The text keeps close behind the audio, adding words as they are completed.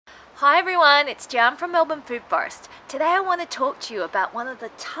Hi everyone, it's Jan from Melbourne Foodforest. Today I want to talk to you about one of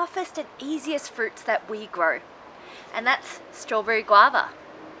the toughest and easiest fruits that we grow, and that's strawberry guava.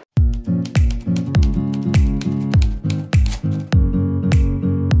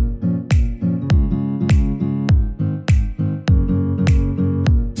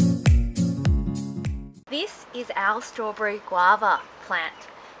 This is our strawberry guava plant.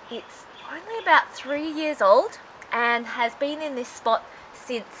 It's only about 3 years old and has been in this spot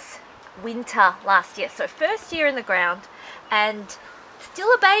since winter last year. So first year in the ground and still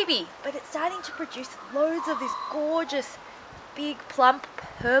a baby, but it's starting to produce loads of this gorgeous big plump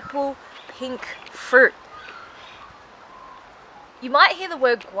purple pink fruit. You might hear the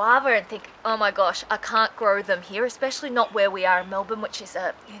word guava and think, oh my gosh, I can't grow them here, especially not where we are in Melbourne, which is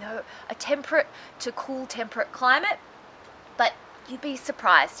a temperate to cool temperate climate. But you'd be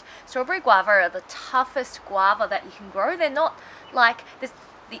surprised. Strawberry guava are the toughest guava that you can grow. They're not like this,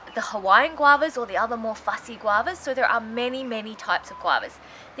 the Hawaiian guavas or the other more fussy guavas. So there are many types of guavas.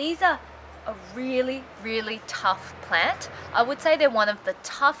 These are a really tough plant. I would say they're one of the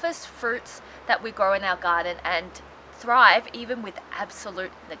toughest fruits that we grow in our garden and thrive even with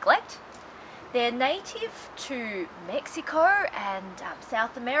absolute neglect. They're native to Mexico and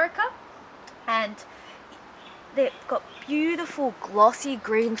South America, and they've got beautiful glossy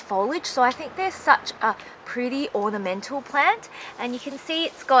green foliage, so I think they're such a pretty ornamental plant. And you can see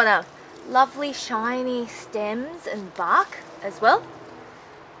it's got a lovely shiny stems and bark as well.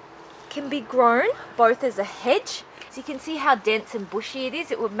 Can be grown both as a hedge, so you can see how dense and bushy it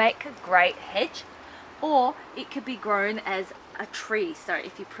is. It would make a great hedge, or it could be grown as a tree, so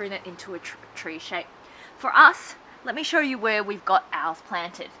if you prune it into a tree shape. For us, let me show you where we've got ours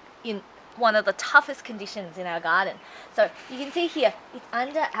planted, in one of the toughest conditions in our garden. So you can see here, it's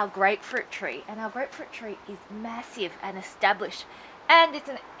under our grapefruit tree, and our grapefruit tree is massive and established, and it's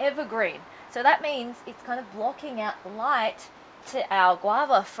an evergreen. So that means it's kind of blocking out the light to our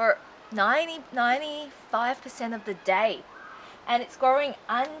guava for 95% of the day. And it's growing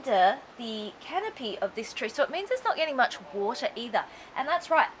under the canopy of this tree, so it means it's not getting much water either. And that's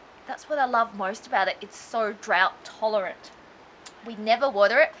right, that's what I love most about it. It's so drought tolerant. We never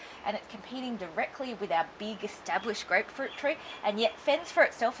water it, and it's competing directly with our big established grapefruit tree, and yet fends for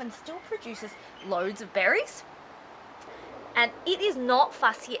itself and still produces loads of berries. And it is not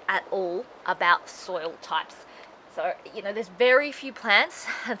fussy at all about soil types. So, there's very few plants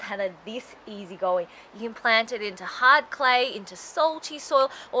that are this easygoing. You can plant it into hard clay, into salty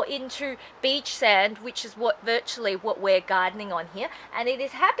soil, or into beach sand, which is virtually what we're gardening on here. And it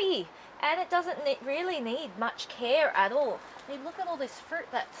is happy, and it doesn't really need much care at all. I mean, look at all this fruit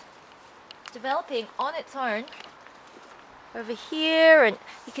that's developing on its own over here, and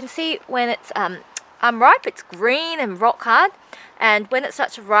you can see when it's unripe, it's green and rock hard, and when it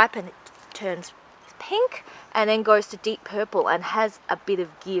starts to ripen, it turns pink and then goes to deep purple and has a bit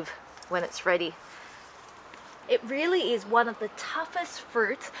of give when it's ready. It really is one of the toughest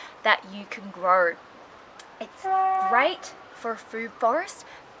fruits that you can grow. It's great for a food forest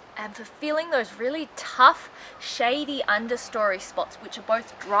and for filling those really tough shady understory spots, which are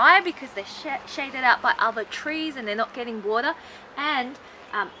both dry because they're shaded out by other trees and they're not getting water, and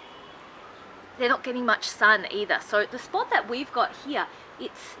they're not getting much sun either. So the spot that we've got here,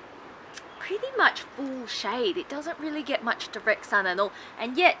 it's pretty much full shade. It doesn't really get much direct sun at all,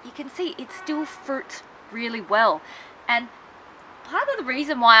 and yet you can see it still fruits really well. And part of the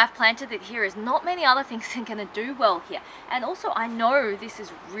reason why I've planted it here is not many other things are going to do well here, and also I know this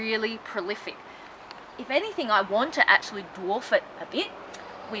is really prolific. If anything, I want to actually dwarf it a bit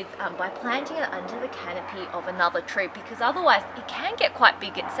with by planting it under the canopy of another tree, because otherwise it can get quite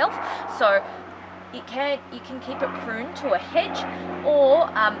big itself. So you can keep it pruned to a hedge, or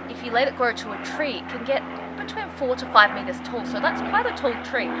if you let it grow to a tree, it can get between 4 to 5 meters tall, so that's quite a tall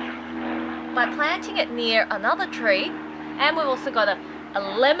tree. By planting it near another tree, and we've also got a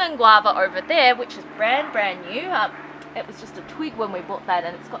lemon guava over there, which is brand new. It was just a twig when we bought that,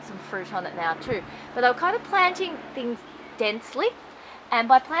 and it's got some fruit on it now too. But I'm kind of planting things densely, and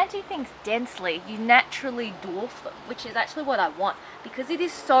by planting things densely, you naturally dwarf them, which is actually what I want, because it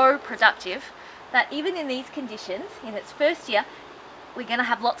is so productive that even in these conditions, in its first year, we're going to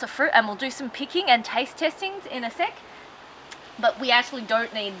have lots of fruit, and we'll do some picking and taste testings in a sec, but we actually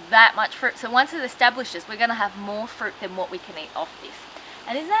don't need that much fruit. So once it establishes, we're going to have more fruit than what we can eat off this.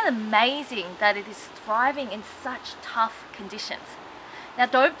 And isn't that amazing that it is thriving in such tough conditions? Now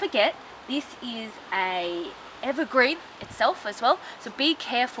don't forget, this is a evergreen itself as well, so be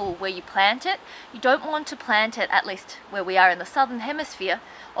careful where you plant it. You don't want to plant it, at least where we are in the southern hemisphere,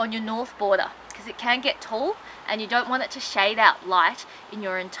 on your north border, because it can get tall and you don't want it to shade out light in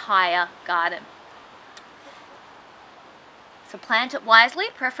your entire garden. So plant it wisely,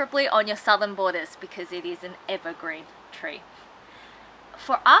 preferably on your southern borders, because it is an evergreen tree.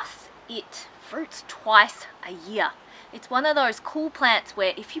 For us, it fruits twice a year. It's one of those cool plants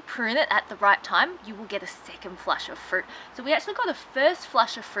where if you prune it at the right time, you will get a second flush of fruit. So we actually got a first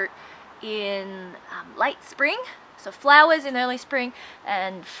flush of fruit in late spring. So flowers in early spring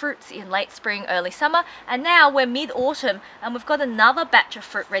and fruits in late spring, early summer. And now we're mid-autumn and we've got another batch of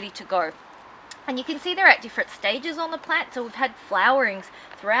fruit ready to go. And you can see they're at different stages on the plant. So we've had flowerings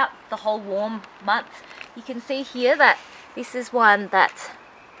throughout the whole warm month. You can see here that this is one that's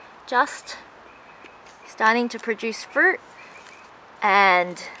just starting to produce fruit.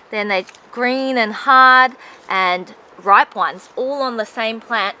 And then they're green and hard and ripe ones, all on the same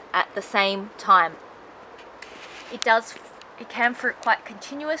plant at the same time. It can fruit quite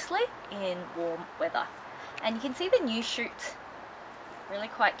continuously in warm weather. And you can see the new shoots, really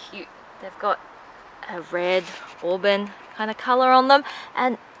quite cute. They've got a red auburn kind of color on them,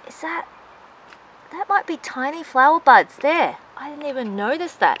 and that might be tiny flower buds there. I didn't even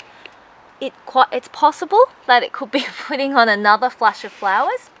notice that. It's possible that it could be putting on another flush of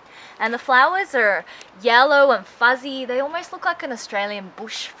flowers, and the flowers are yellow and fuzzy. They almost look like an Australian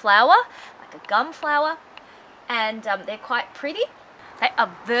bush flower, like a gum flower, and they're quite pretty. They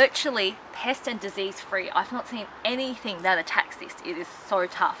are virtually pest and disease free. I've not seen anything that attacks this. It is so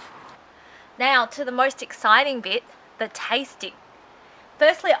tough. Now to the most exciting bit, the tasting.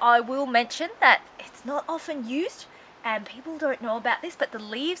 Firstly, I will mention that it's not often used and people don't know about this, but the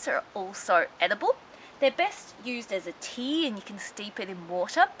leaves are also edible. They're best used as a tea and you can steep it in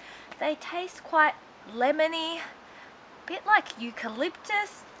water. They taste quite lemony, a bit like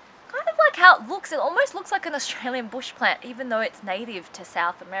eucalyptus, kind of like how it looks. It almost looks like an Australian bush plant, even though it's native to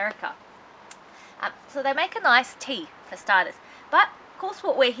South America. So they make a nice tea for starters. But of course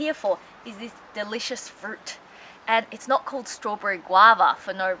what we're here for is this delicious fruit. And it's not called strawberry guava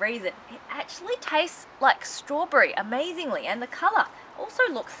for no reason. It actually tastes like strawberry amazingly, and the colour also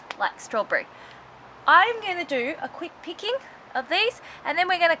looks like strawberry. I'm going to do a quick picking of these, and then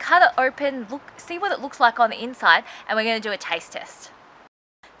we're going to cut it open, see what it looks like on the inside, and we're going to do a taste test.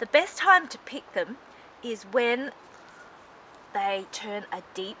 The best time to pick them is when they turn a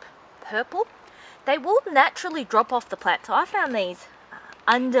deep purple. They will naturally drop off the plant. So I found these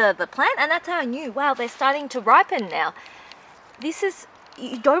under the plant, and that's how I knew, wow, they're starting to ripen now.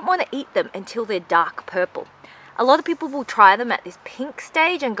 You don't want to eat them until they're dark purple. A lot of people will try them at this pink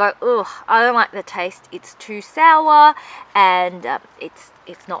stage and go, ugh, I don't like the taste, it's too sour and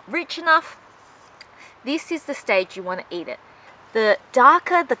it's not rich enough. This is the stage you want to eat it. The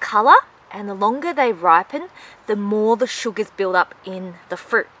darker the colour and the longer they ripen, the more the sugars build up in the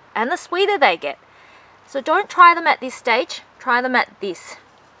fruit and the sweeter they get. So don't try them at this stage, try them at this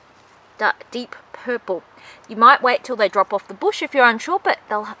deep purple. You might wait till they drop off the bush if you're unsure, but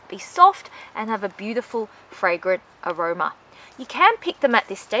they'll be soft and have a beautiful fragrant aroma. You can pick them at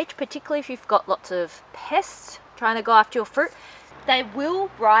this stage, particularly if you've got lots of pests trying to go after your fruit. They will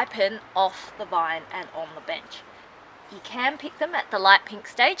ripen off the vine and on the bench. You can pick them at the light pink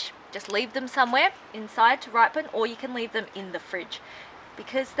stage, just leave them somewhere inside to ripen, or you can leave them in the fridge.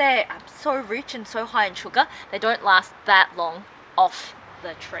 Because they're so rich and so high in sugar, they don't last that long off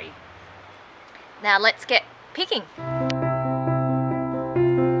the tree. Now let's get picking.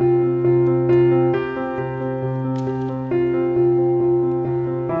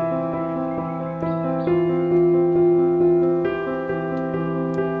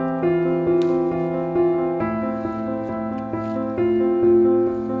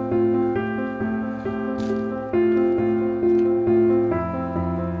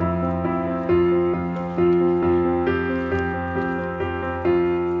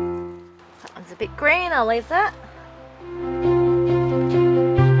 Bit green, I'll leave that.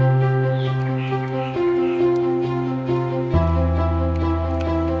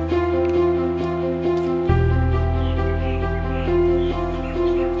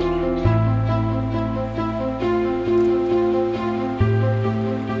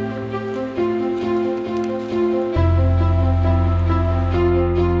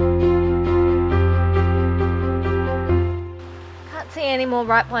 Any more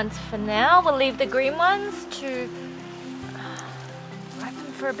ripe ones for now. We'll leave the green ones to ripen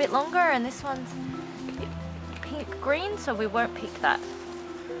for a bit longer, and this one's pink green, so we won't pick that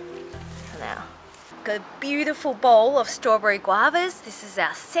for now. Got a beautiful bowl of strawberry guavas. This is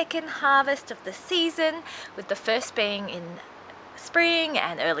our second harvest of the season, with the first being in spring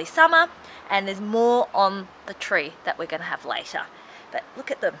and early summer, and there's more on the tree that we're going to have later. But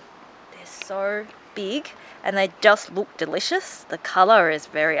look at them, they're so big and they just look delicious. The colour is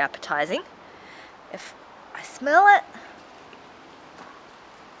very appetizing. If I smell it,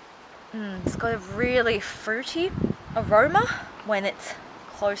 it's got a really fruity aroma when it's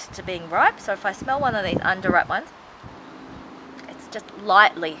close to being ripe. So if I smell one of these underripe ones, it's just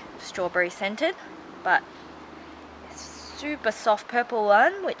lightly strawberry scented, but it's super soft purple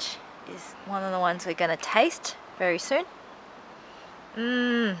one, which is one of the ones we're going to taste very soon.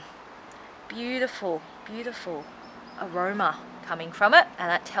 Beautiful, beautiful aroma coming from it, and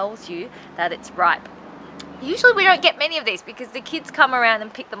that tells you that it's ripe. Usually we don't get many of these because the kids come around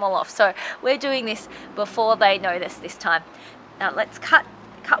and pick them all off, so we're doing this before they notice this time. Now let's cut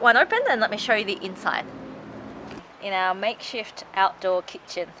one open and let me show you the inside. In our makeshift outdoor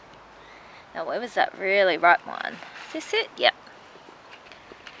kitchen. Now where was that really ripe one? Is this it? Yep.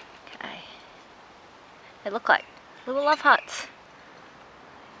 Okay. They look like little love hearts.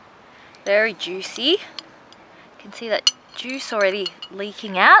 Very juicy. You can see that juice already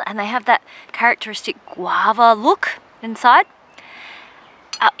leaking out, and they have that characteristic guava look inside.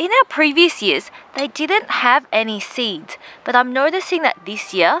 In our previous years, they didn't have any seeds, but I'm noticing that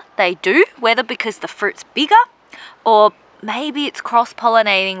this year they do, whether because the fruit's bigger or maybe it's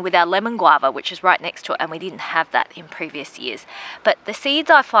cross-pollinating with our lemon guava, which is right next to it, and we didn't have that in previous years. But the seeds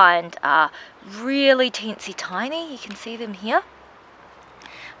I find are really teensy tiny. You can see them here.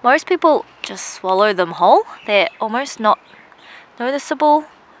 Most people just swallow them whole. They're almost not noticeable.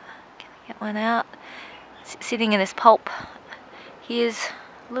 Can I get one out? Sitting in this pulp. Here's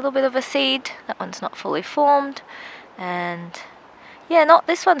a little bit of a seed. That one's not fully formed. And yeah,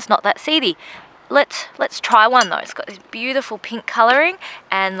 this one's not that seedy. Let's try one though. It's got this beautiful pink colouring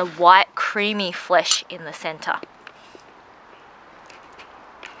and the white creamy flesh in the centre.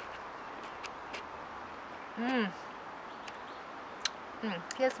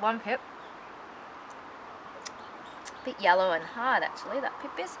 Here's one pip. A bit yellow and hard actually, that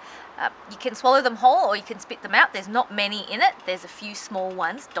pip is. You can swallow them whole or you can spit them out. There's not many in it. There's a few small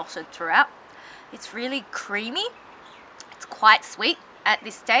ones dotted throughout. It's really creamy. It's quite sweet. At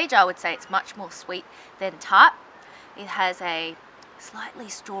this stage I would say it's much more sweet than tart. It has a slightly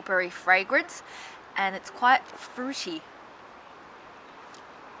strawberry fragrance and it's quite fruity.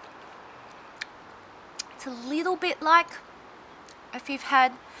 It's a little bit like if you've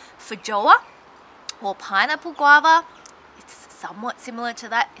had feijoa or pineapple guava. It's somewhat similar to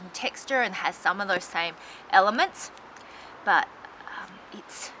that in texture and has some of those same elements, but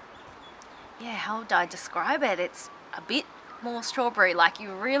it's, yeah, how would I describe it? It's a bit more strawberry, like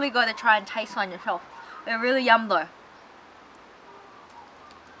you really got to try and taste one yourself. They're really yum though.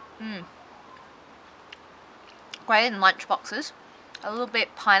 Great in lunch boxes. A little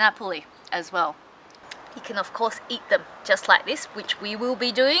bit pineapple-y as well. You can of course eat them just like this, which we will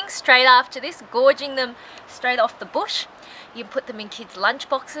be doing straight after this, gorging them straight off the bush. You can put them in kids' lunch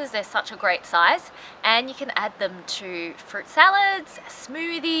boxes, they're such a great size, and you can add them to fruit salads,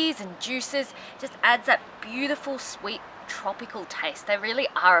 smoothies and juices. Just adds that beautiful sweet tropical taste. They really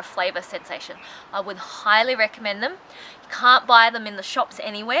are a flavour sensation. I would highly recommend them. You can't buy them in the shops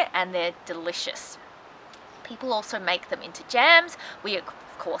anywhere and they're delicious. People also make them into jams. We of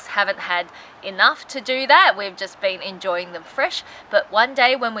course haven't had enough to do that. We've just been enjoying them fresh, but one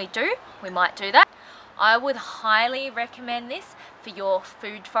day when we do, we might do that. I would highly recommend this for your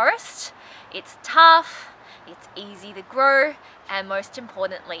food forest. It's tough, it's easy to grow, and most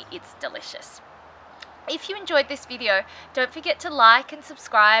importantly, it's delicious. If you enjoyed this video, don't forget to like and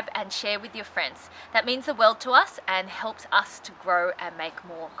subscribe and share with your friends. That means the world to us and helps us to grow and make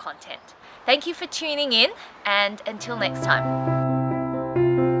more content. Thank you for tuning in, and until next time.